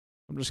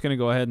I'm just going to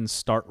go ahead and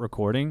start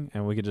recording,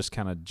 and we could just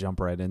kind of jump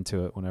right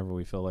into it whenever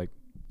we feel like.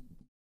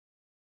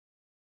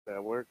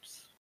 That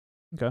works.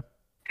 Okay.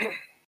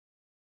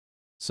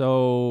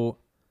 So,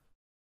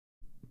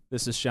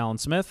 this is Shallon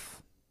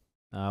Smith.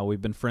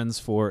 We've been friends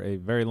for a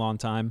very long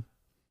time,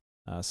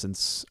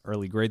 since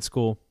early grade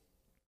school.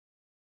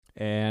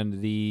 And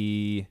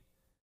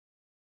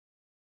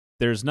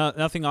there's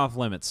nothing off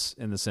limits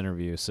in this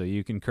interview, so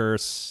you can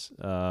curse.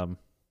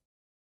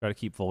 Try to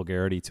keep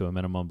vulgarity to a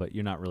minimum, but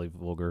you're not really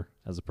vulgar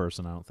as a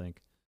person, I don't think.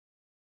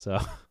 So,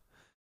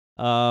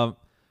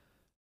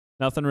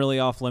 nothing really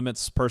off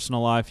limits.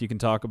 Personal life you can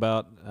talk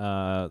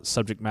about.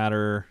 Subject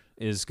matter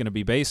is going to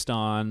be based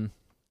on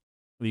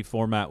the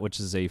format,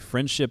 which is a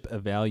friendship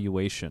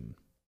evaluation.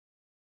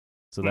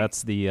 So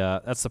that's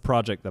the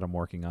project that I'm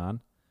working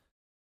on,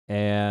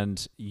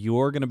 and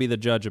you're going to be the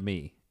judge of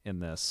me in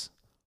this.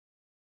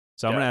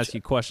 So I'm going to ask you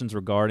questions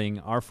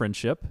regarding our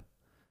friendship.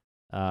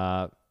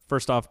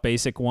 First off,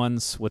 basic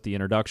ones with the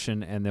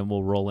introduction, and then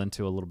we'll roll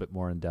into a little bit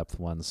more in-depth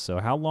ones. So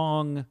how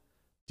long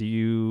do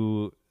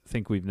you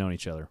think we've known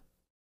each other?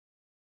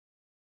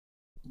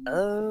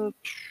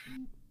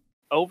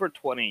 Over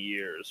 20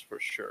 years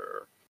for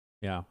sure.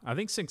 Yeah, I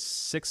think since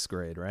sixth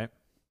grade, right?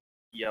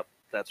 Yep,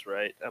 that's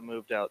right. I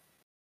moved out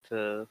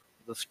to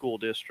the school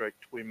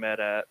district we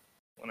met at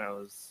when I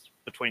was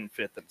between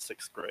 5th and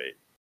 6th grade.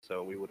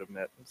 So we would have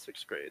met in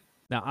 6th grade.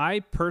 Now, I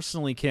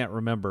personally can't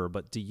remember,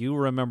 but do you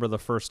remember the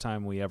first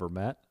time we ever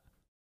met?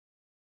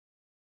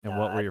 And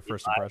what were your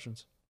first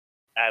impressions?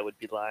 I would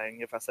be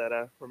lying if I said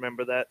I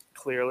remember that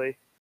clearly.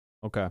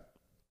 Okay.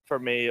 For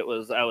me, I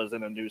was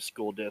in a new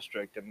school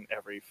district and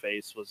every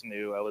face was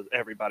new.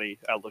 Everybody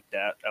I looked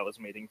at, I was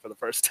meeting for the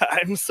first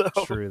time. So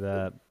true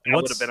that. I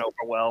would have been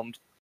overwhelmed.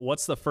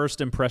 What's the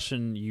first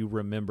impression you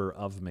remember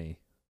of me,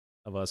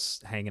 of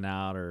us hanging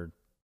out or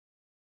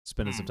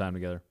spending some time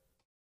together?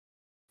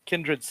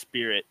 Kindred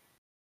spirit.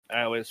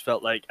 I always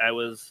felt like I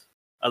was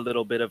a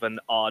little bit of an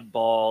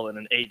oddball and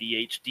an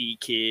ADHD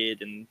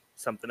kid and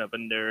something of a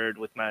nerd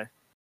with my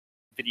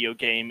video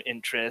game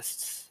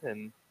interests.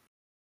 And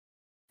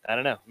I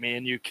don't know, me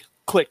and you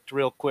clicked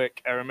real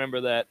quick. I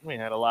remember that we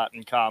had a lot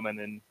in common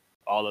in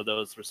all of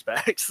those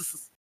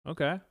respects.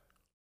 Okay.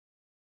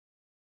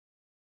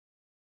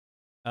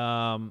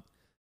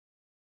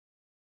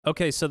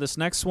 Okay, so this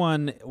next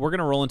one, we're going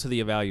to roll into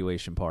the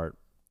evaluation part.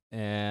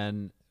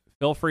 And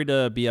feel free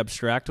to be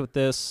abstract with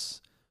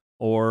this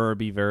or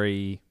be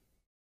very,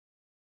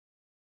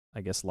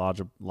 I guess,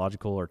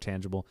 logical or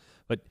tangible.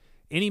 But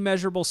any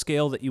measurable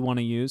scale that you want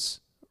to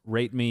use,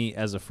 rate me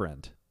as a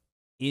friend.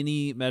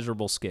 Any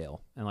measurable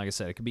scale. And like I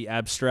said, it can be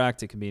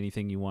abstract. It can be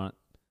anything you want.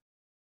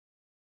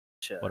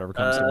 Sure. Whatever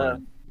comes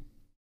to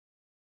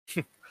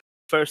mind.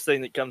 First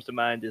thing that comes to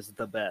mind is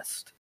the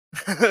best.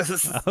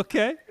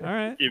 Okay, all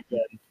right. You've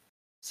been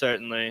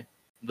certainly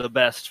the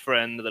best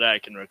friend that I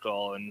can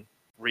recall in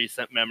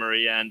recent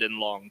memory and in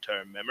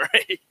long-term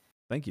memory.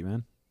 Thank you,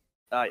 man.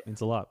 Yeah.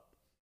 Means a lot.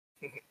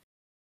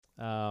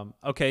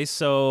 Okay,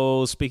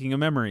 so speaking of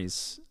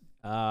memories,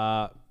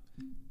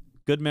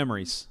 good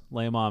memories.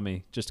 Lay them on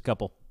me. Just a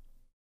couple.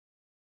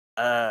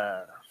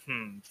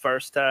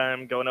 First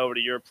time going over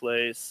to your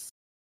place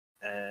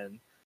and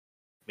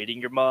meeting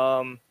your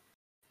mom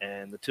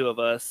and the two of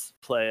us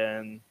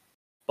playing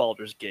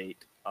Baldur's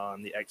Gate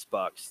on the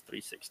Xbox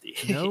 360.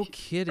 No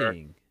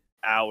kidding.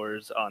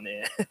 Hours on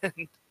end.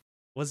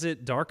 Was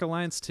it Dark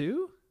Alliance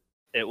 2?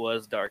 It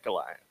was Dark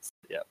Alliance.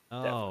 Yep.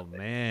 Oh, definitely.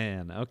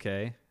 Man.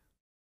 Okay.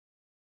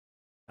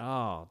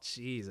 Oh,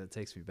 jeez, that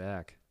takes me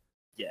back.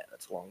 Yeah,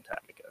 that's a long time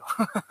ago.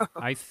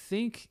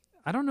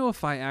 I don't know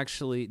if I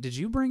actually, did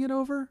you bring it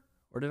over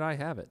or did I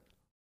have it?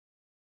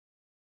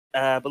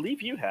 I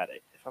believe you had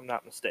it, if I'm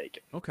not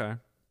mistaken. Okay.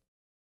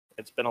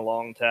 It's been a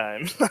long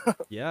time.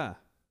 Yeah.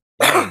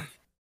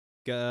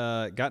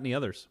 Got any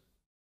others?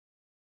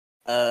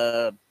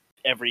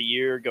 Every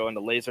year going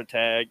to laser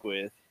tag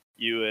with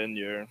you and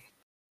your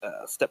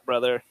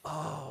stepbrother.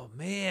 Oh,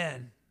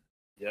 man.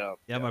 Yeah.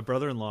 Yeah, my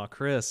brother-in-law,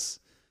 Chris.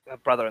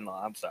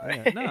 Brother-in-law, I'm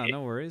sorry. Yeah,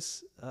 no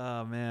worries.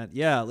 Oh, man.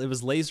 Yeah, it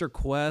was Laser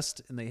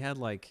Quest, and they had,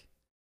 like,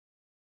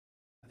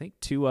 I think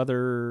two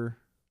other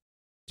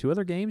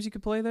games you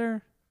could play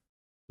there.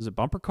 Was it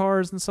Bumper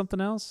Cars and something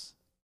else?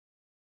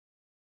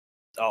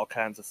 All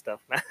kinds of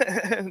stuff,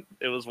 man.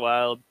 It was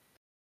wild.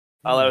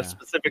 All I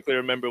specifically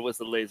remember was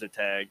the laser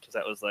tag, because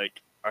that was,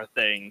 like, our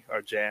thing,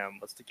 our jam,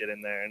 was to get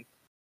in there and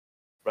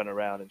run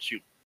around and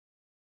shoot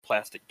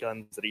plastic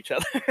guns at each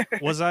other.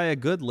 Was I a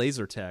good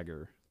laser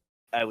tagger?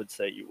 I would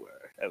say you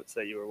were. I would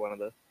say you were one of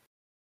the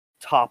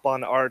top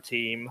on our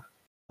team.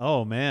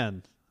 Oh,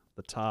 man.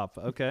 The top.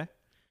 Okay.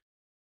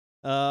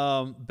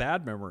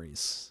 Bad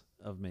memories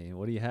of me.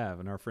 What do you have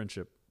in our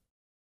friendship?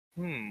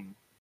 Not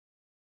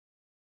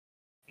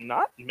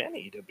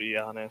many, to be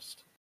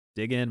honest.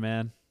 Dig in,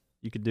 man.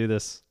 You can do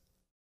this.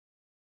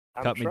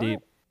 Cut me deep.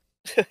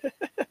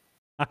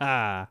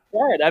 Right.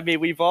 I mean,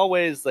 we've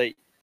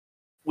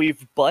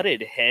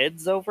butted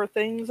heads over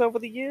things over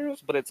the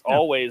years, but it's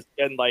always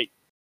been like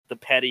the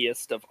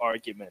pettiest of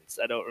arguments.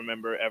 I don't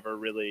remember ever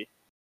really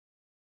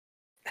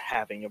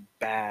having a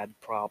bad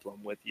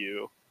problem with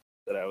you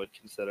that I would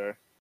consider.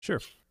 Sure.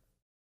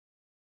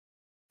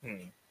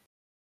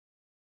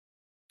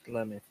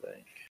 Let me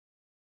think.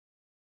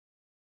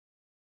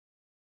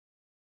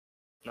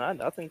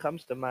 Nothing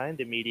comes to mind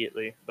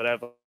immediately, but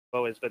I've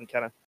always been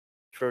kind of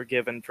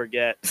forgive and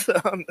forget, so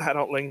I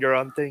don't linger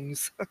on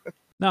things.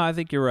 No, I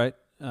think you're right.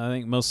 I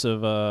think most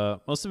of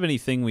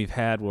anything we've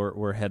had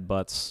were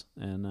headbutts,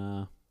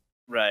 and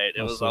Right,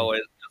 it was mostly.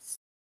 always just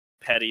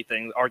petty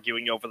things,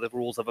 arguing over the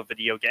rules of a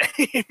video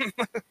game.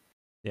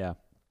 Yeah.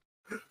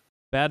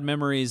 Bad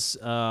memories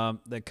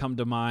that come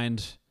to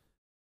mind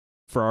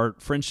for our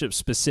friendship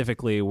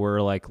specifically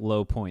were like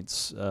low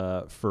points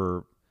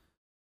for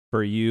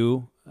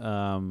you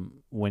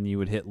when you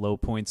would hit low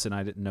points and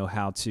I didn't know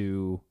how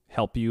to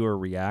help you or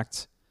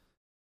react.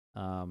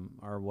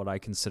 Are what I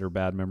consider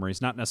bad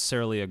memories. Not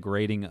necessarily a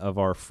grading of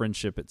our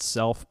friendship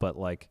itself, but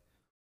like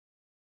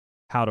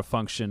how to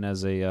function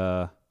as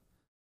a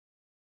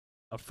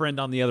friend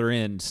on the other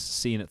end,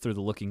 seeing it through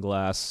the looking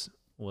glass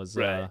was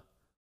Right.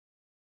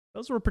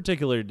 those were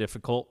particularly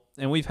difficult,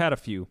 and we've had a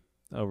few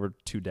over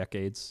 2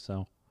 decades.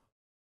 So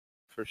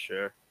For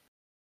sure.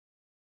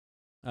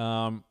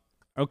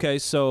 okay,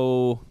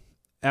 so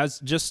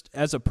as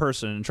a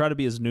person, and try to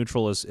be as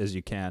neutral as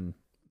you can,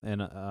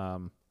 and I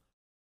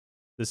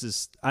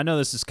know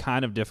this is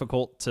kind of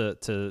difficult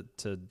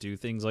to do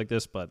things like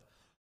this, but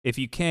if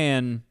you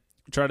can,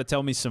 try to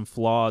tell me some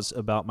flaws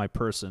about my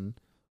person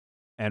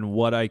and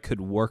what I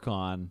could work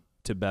on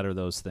to better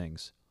those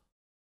things.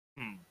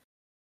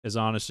 As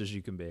honest as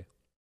you can be.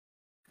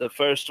 The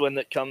first one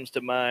that comes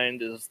to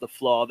mind is the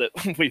flaw that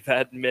we've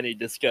had many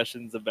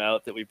discussions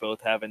about that we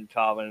both have in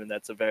common, and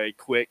that's a very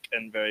quick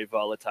and very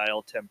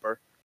volatile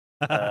temper.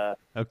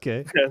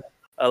 Okay.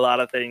 A lot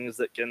of things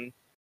that can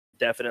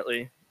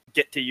definitely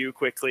get to you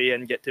quickly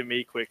and get to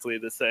me quickly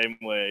the same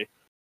way.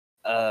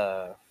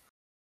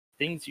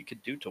 Things you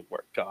could do to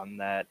work on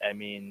that. I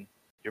mean,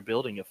 you're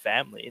building a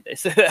family. They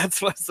say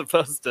that's what's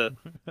supposed to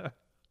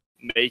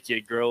make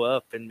you grow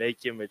up and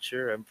make you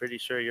mature. I'm pretty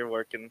sure you're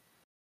working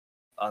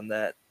on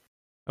that.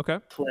 Okay.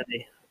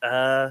 Plenty.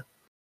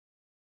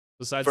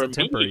 Besides for the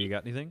temper, me- you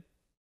got anything?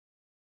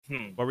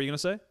 What were you going to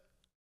say?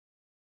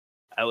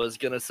 I was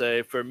going to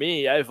say, for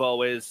me, I've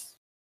always,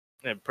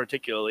 and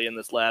particularly in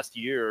this last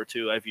year or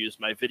two, I've used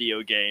my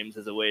video games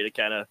as a way to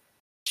kind of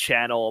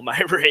channel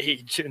my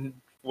rage and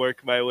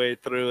work my way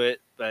through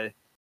it by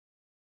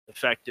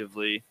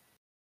effectively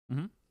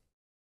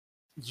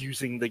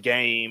using the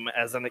game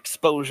as an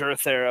exposure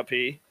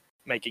therapy,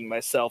 making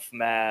myself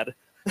mad.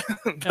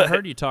 I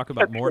heard you talk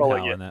about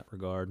controlling Mordhau it. in that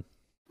regard.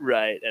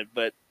 Right,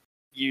 but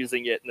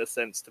using it in a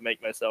sense to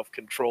make myself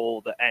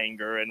control the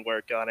anger and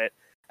work on it.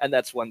 And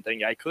that's one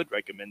thing I could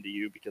recommend to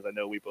you because I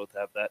know we both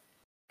have that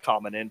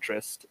common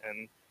interest.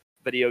 And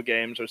video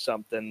games are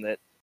something that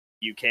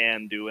you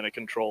can do in a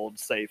controlled,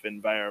 safe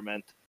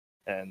environment,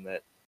 and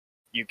that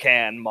you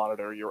can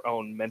monitor your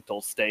own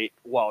mental state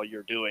while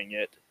you're doing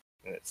it.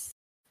 And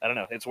I don't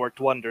know, it's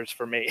worked wonders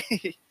for me.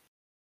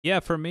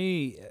 Yeah, for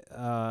me,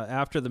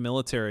 after the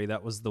military,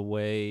 that was the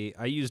way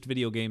I used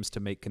video games to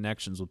make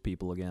connections with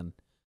people again.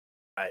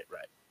 Right.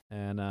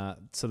 And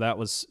so that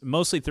was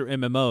mostly through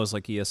MMOs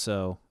like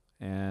ESO.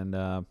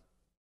 And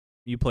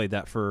you played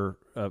that for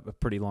a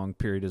pretty long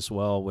period as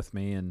well with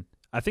me. And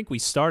I think we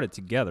started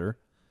together.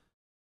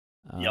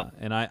 Yep.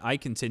 And I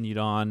continued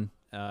on.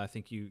 I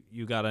think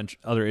you got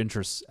other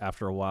interests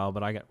after a while,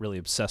 but I got really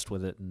obsessed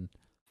with it and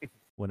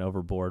went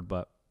overboard.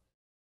 But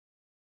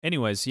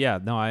anyways, yeah,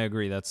 no, I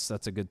agree. That's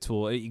a good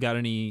tool. You got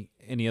any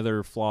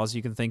other flaws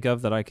you can think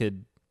of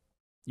that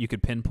you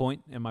could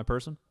pinpoint in my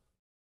person?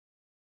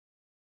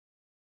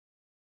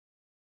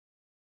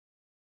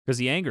 Because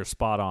the anger's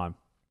spot on.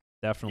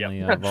 Definitely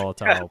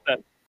volatile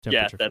temperature.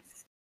 Yeah,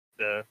 that's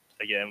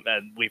again,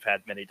 and we've had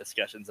many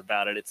discussions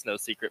about it. It's no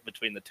secret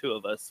between the two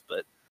of us,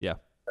 but yeah,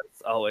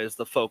 that's always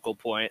the focal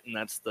point, and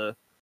that's the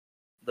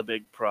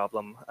big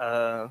problem.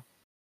 I'm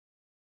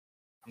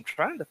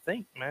trying to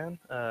think, man.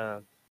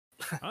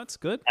 That's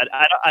good.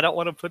 I don't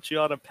want to put you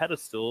on a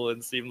pedestal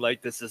and seem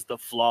like this is the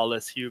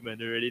flawless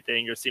human or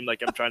anything, or seem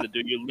like I'm trying to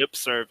do you lip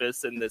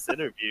service in this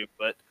interview,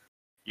 but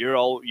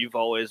you've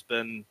always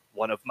been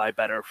one of my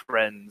better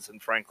friends,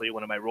 and frankly,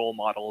 one of my role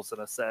models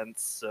in a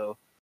sense. So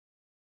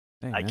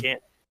Hey, I man.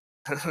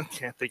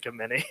 can't think of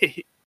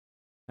many.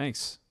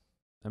 Thanks.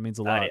 That means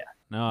a lot. Yeah.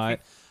 No,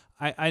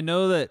 I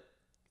know that.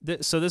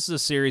 So this is a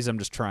series I'm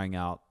just trying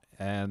out,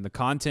 and the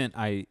content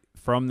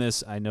from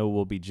this I know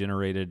will be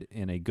generated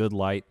in a good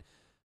light.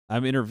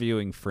 I'm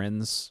interviewing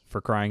friends,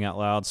 for crying out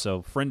loud,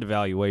 so friend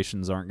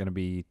evaluations aren't going to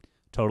be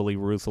totally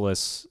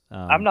ruthless.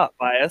 I'm not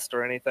biased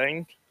or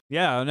anything.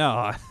 Yeah,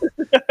 no,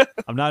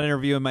 I'm not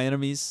interviewing my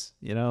enemies,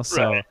 so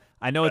Right.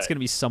 I know it's going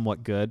to be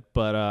somewhat good,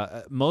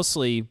 but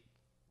mostly,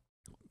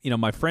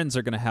 my friends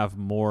are going to have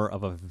more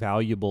of a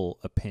valuable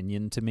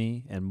opinion to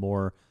me and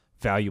more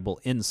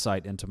valuable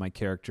insight into my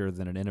character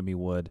than an enemy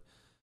would.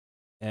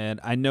 And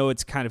I know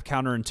it's kind of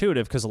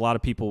counterintuitive because a lot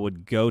of people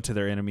would go to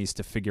their enemies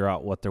to figure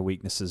out what their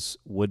weaknesses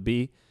would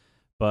be.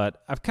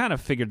 But I've kind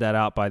of figured that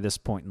out by this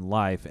point in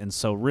life, and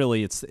so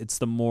really it's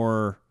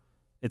the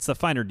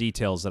finer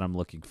details that I'm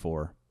looking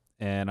for,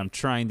 and I'm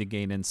trying to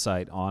gain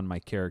insight on my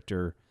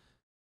character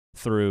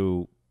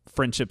through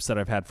friendships that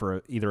I've had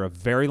for either a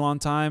very long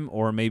time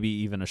or maybe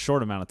even a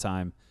short amount of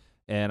time,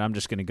 and I'm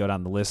just going to go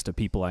down the list of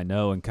people I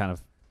know and kind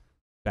of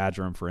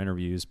badger them for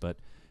interviews, but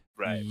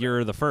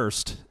you're the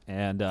first,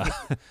 and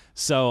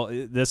so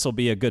this will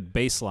be a good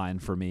baseline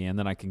for me, and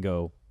then I can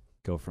go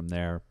from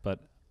there. But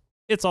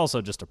it's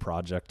also just a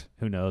project.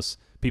 Who knows?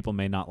 People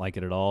may not like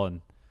it at all,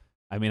 and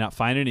I may not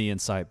find any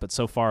insight, but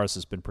so far this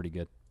has been pretty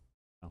good.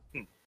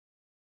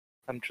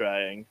 I'm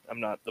trying. I'm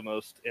not the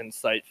most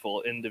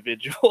insightful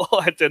individual.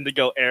 I tend to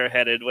go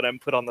airheaded when I'm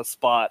put on the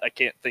spot. I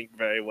can't think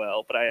very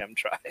well, but I am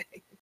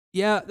trying.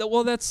 Yeah,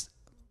 well, that's,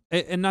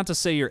 and not to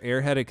say you're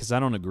airheaded, because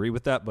I don't agree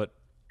with that, but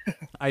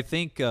I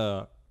think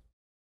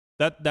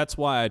that's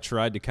why I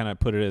tried to kind of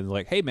put it in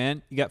like, hey,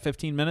 man, you got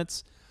 15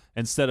 minutes?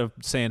 Instead of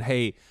saying,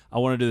 hey, I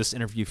want to do this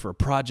interview for a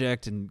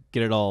project and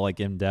get it all like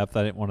in depth.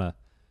 I didn't want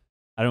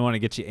to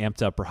get you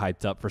amped up or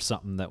hyped up for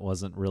something that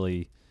wasn't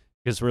really,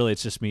 because really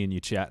it's just me and you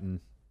chatting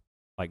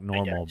like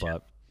normal.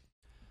 But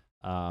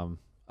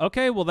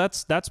okay, well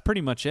that's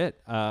pretty much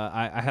it.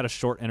 I had a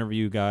short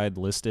interview guide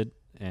listed,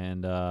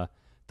 and the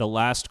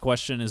last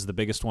question is the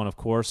biggest one, of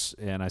course,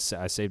 and I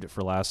saved it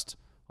for last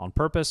on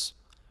purpose.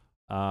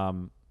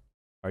 Are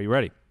you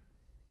ready?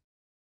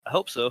 I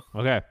hope so.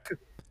 Okay.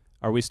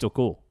 Are we still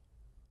cool?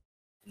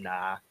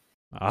 Nah.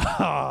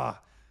 Ah.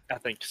 I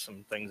think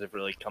some things have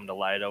really come to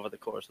light over the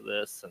course of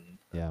this, and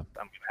yeah, I'm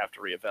going to have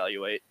to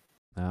reevaluate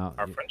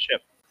our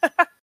friendship.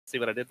 See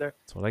what I did there?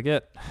 That's what I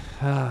get.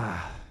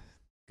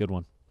 Good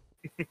one.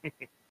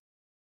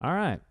 All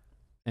right.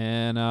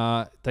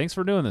 And thanks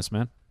for doing this,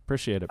 man.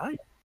 Appreciate it.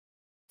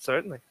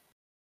 Certainly.